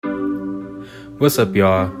What's up,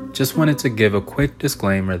 y'all? Just wanted to give a quick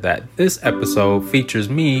disclaimer that this episode features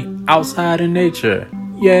me outside in nature.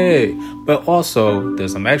 Yay! But also,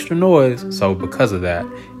 there's some extra noise, so because of that,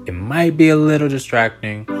 it might be a little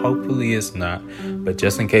distracting. Hopefully it's not. But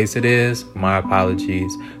just in case it is, my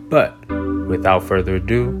apologies. But without further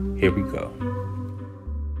ado, here we go.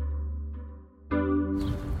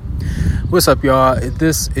 What's up, y'all?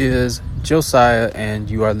 This is Josiah,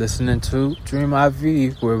 and you are listening to Dream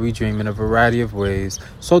IV, where we dream in a variety of ways.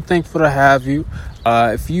 So thankful to have you.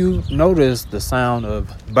 If you notice the sound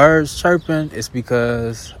of birds chirping, it's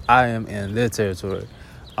because I am in their territory.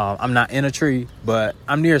 I'm not in a tree, but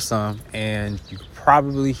I'm near some, and you can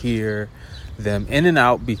probably hear them in and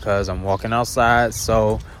out because I'm walking outside.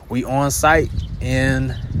 So we on site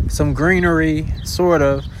in some greenery, sort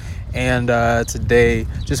of. And today,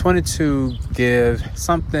 just wanted to give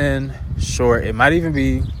something short. It might even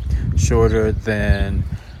be shorter than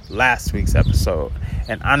last week's episode.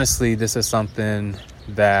 And honestly, this is something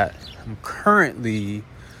that I'm currently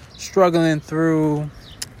struggling through.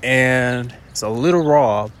 And it's a little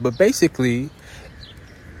raw. But basically,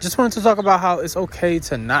 just wanted to talk about how it's okay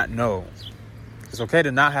to not know. It's okay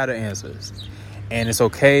to not have the answers. And it's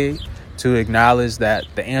okay to acknowledge that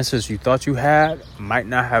the answers you thought you had might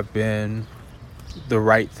not have been the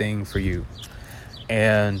right thing for you.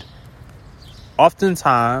 And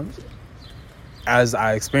oftentimes, as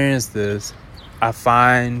I experience this, I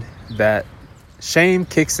find that shame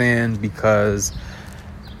kicks in because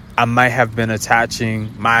I might have been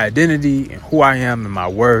attaching my identity and who I am and my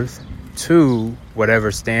worth to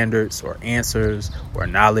whatever standards or answers or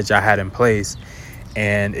knowledge I had in place.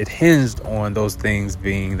 And it hinged on those things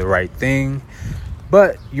being the right thing.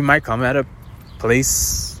 But you might come at a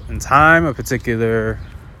place and time, a particular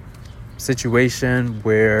situation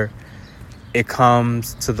where it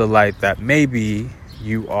comes to the light that maybe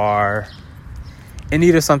you are in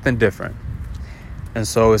need of something different. And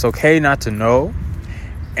so it's okay not to know.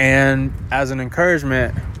 And as an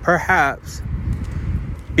encouragement, perhaps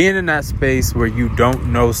being in that space where you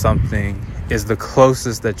don't know something is the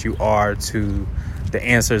closest that you are to the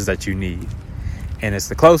answers that you need. And it's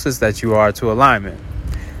the closest that you are to alignment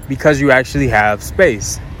because you actually have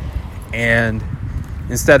space. And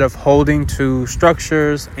instead of holding to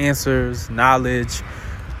structures, answers, knowledge,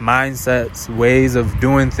 mindsets, ways of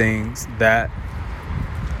doing things that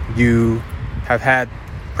you have had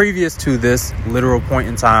previous to this literal point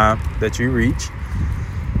in time that you reach,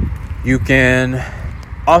 you can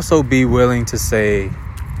also be willing to say,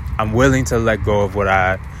 I'm willing to let go of what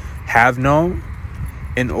I have known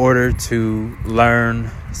in order to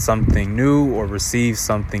learn something new or receive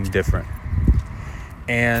something different.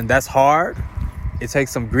 And that's hard. It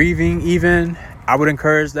takes some grieving even. I would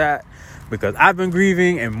encourage that because I've been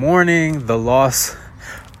grieving and mourning the loss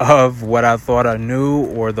of what I thought I knew,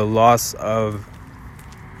 or the loss of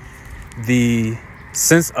the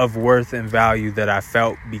sense of worth and value that I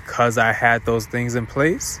felt because I had those things in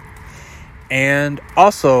place. And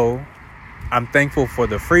also, I'm thankful for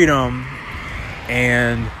the freedom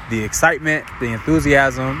and the excitement, the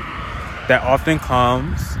enthusiasm that often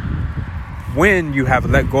comes when you have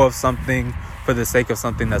let go of something for the sake of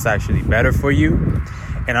something that's actually better for you.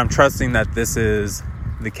 And I'm trusting that this is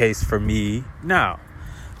the case for me now.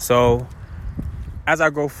 So as I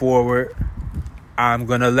go forward, I'm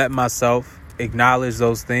going to let myself acknowledge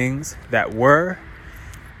those things that were,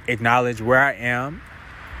 acknowledge where I am,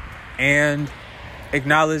 and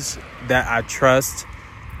acknowledge that I trust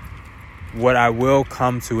what I will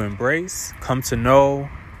come to embrace, come to know,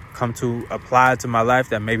 come to apply to my life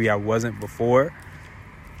that maybe I wasn't before.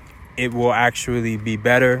 It will actually be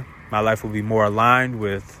better. My life will be more aligned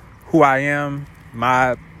with who I am,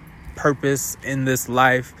 my purpose in this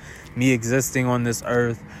life, me existing on this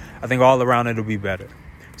earth. I think all around it will be better.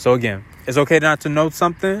 So again, it's okay not to know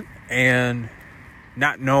something, and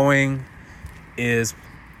not knowing is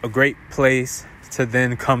a great place to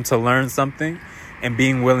then come to learn something. And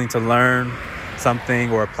being willing to learn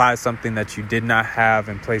something or apply something that you did not have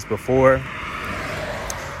in place before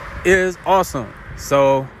is awesome.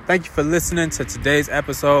 So thank you for listening to today's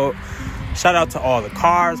episode. Shout out to all the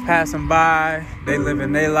cars passing by. They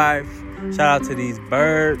living their life. Shout out to these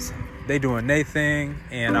birds. They doing their thing.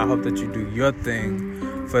 And I hope that you do your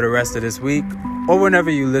thing for the rest of this week or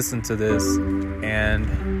whenever you listen to this.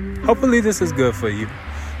 And hopefully this is good for you.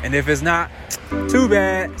 And if it's not, too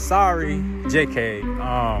bad. Sorry. JK.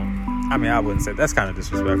 I wouldn't say that's kind of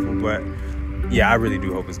disrespectful, but yeah, I really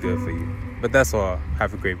do hope it's good for you. But that's all.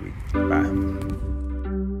 Have a great week. Bye.